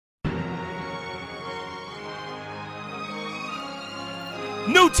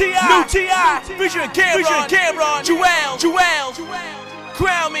New T.I. featuring Cameron, Juelz,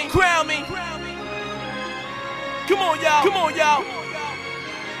 crown me. Come on, y'all.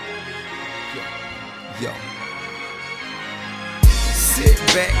 Yo. Sit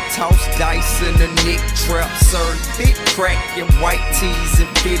back, toss dice in the Nick trap. Serve thick crack in white tees and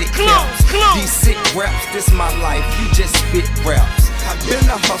fitted caps. These sick raps, this my life, you just spit raps. I've been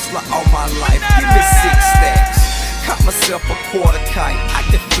a hustler all my life, give me 6 stacks. Caught myself a quarter kite, I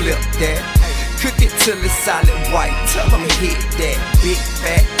can flip that. Cook it till it's solid white, tell them hit that. Big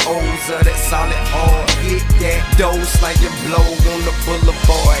fat O's of that solid hard, hit that. Dough slanging blow on the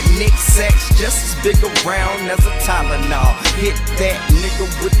boulevard. Nick sacks just as big around as a Tylenol. Hit that nigga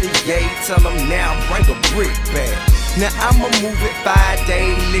with the yay, tell him now bring a brick back. Now I'ma move it 5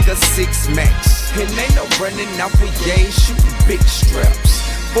 days, nigga 6 max. And ain't no running off with yay, shooting big straps.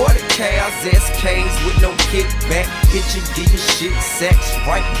 40 cows, SKs with no kickback. Hit you, get your shit sacks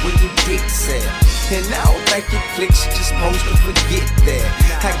right where your dick's at. And I don't think it clicks, you're just supposed to forget that.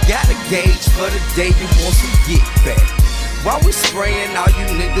 I got a gauge for the day you want some get back. While we spraying, all you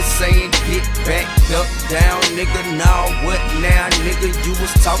niggas saying get back, duck down, nigga. Nah, what now, nigga? You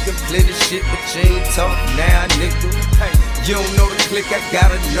was talking plenty shit, but you ain't talk now, nigga. Hey, you don't know the click, I got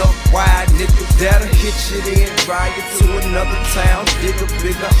enough wide, nigga. That'll hit you then, ride you to another town, dig a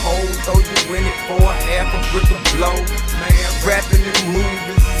bigger hole, throw you in it for a half a brick of blow. Man, rapping and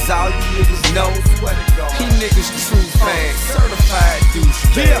movies is all you niggas know. He niggas true fans, certified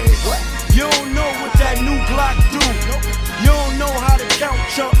douchebag. You don't know what that new Glock do. You don't know how to count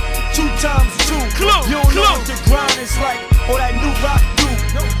jump 2 times 2. You don't know what the grind is like, or that new rock do.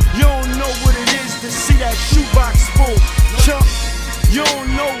 You don't know what it is to see that shoebox full. Chump, you don't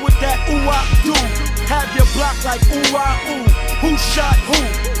know what that ooh-ah do. Have your block like ooh-ah-ooh. Who shot who?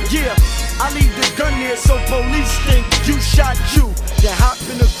 Yeah, I leave the gun there so police think you shot you. Then hop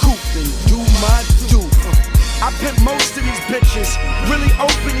in the coupe and do my do. I pimp most of these bitches, really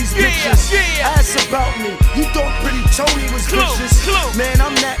open these bitches. Ask about me, you thought Pretty Tony was vicious. Man,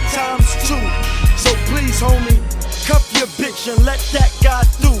 I'm that times 2. So please, homie, cuff your bitch and let that guy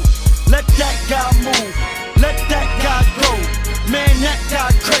through. Let that guy move, let that guy go. Man, that guy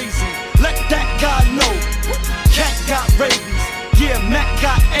crazy, let that guy know. Cat got rabies, yeah, Mac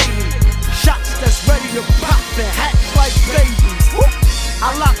got 80. Shots that's ready to pop and hatch like babies.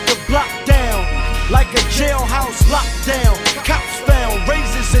 I lock the block down like a jailhouse lockdown. Cops found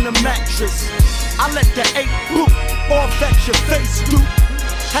razors in the mattress. I let the 8 boot off at your face, dude.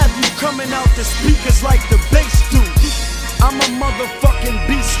 Have you coming out the speakers like the bass do. I'm a motherfucking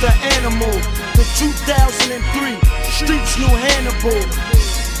beast, an animal. The 2003 streets knew Hannibal.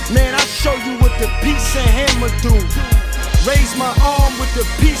 Man, I show you what the piece and hammer do. Raise my arm with the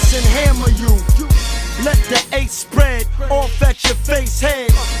piece and hammer you. Let the 8 spread off at your face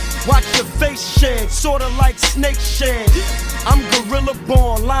head. Watch your face shed, sorta like snake shed. I'm gorilla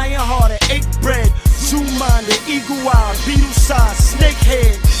born, lion hearted, 8 bred, 2-minded, eagle-eyed, beetle-sized, snake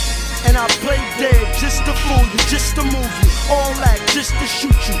head. And I play dead just to fool you, just to move you. All that just to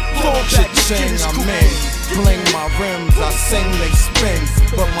shoot you. Fall back, this shit is cool. Bling my rims, I sing, they spin.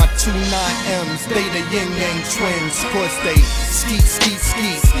 But my 2 9Ms, they the yin-yang twins. Cause they skeet.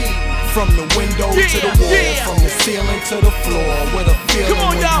 From the window to the wall, from the ceiling to the floor. With a feeling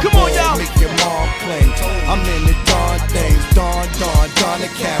when you ball, make your mom cling. I'm in the Don things, Don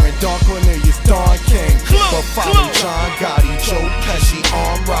and Karen, Don Cornelius, Don King. But follow John Gotti, Joe Pesci,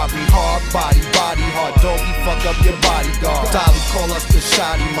 armed robbery, hard body hard, doggy, fuck up your bodyguard. Dolly call us the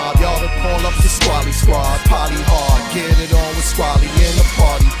shoddy mob, y'all to call up the squally squad. Poly hard, get it on with squally in the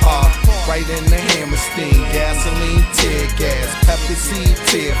party pop. Right in the Hammerstein, gasoline, tear gas, pepper seed,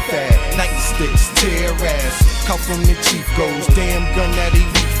 tear fat, nightsticks, tear ass. Come from the chief goes, damn gun that he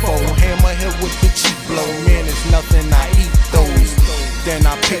reach for. Hammerhead with the cheap blow, man, it's nothing, I eat those. Then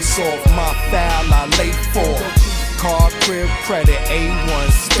I piss off my foul, I lay for. Car, crib, credit,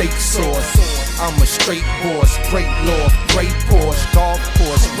 A1, steak sauce. I'm a straight boss, great loft, great Porsche, golf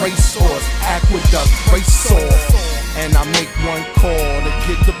course, racehorse, aqueduct, race off. And I make one call to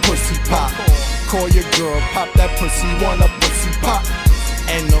get the pussy pop. Call your girl, pop that pussy, want a pussy pop.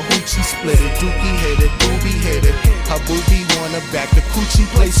 And the hoochie split it, dookie hit it, boobie hit it. Her boobie wanna back the coochie,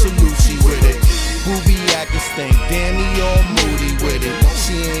 play Salucci with it. Boobie acting stink, Danny all moody with it.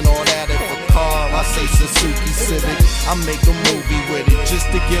 She ain't all that if a car, I say Suzuki Civic. I make a movie with it just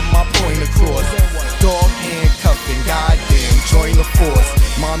to get my point across. Dog handcuffing, goddamn, join the force.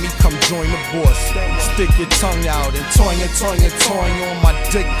 Mommy, come join the boss. Stick your tongue out and toing on my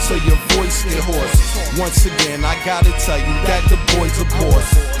dick till your voice get hoarse. Once again, I gotta tell you that the boy's a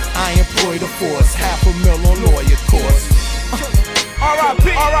boss. I employ the force, $500,000 on lawyer course. R.I.P.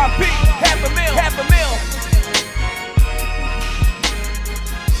 R.I.P. Half a mil.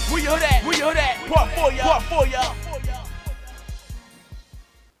 Where you heard that? Part 4, y'all.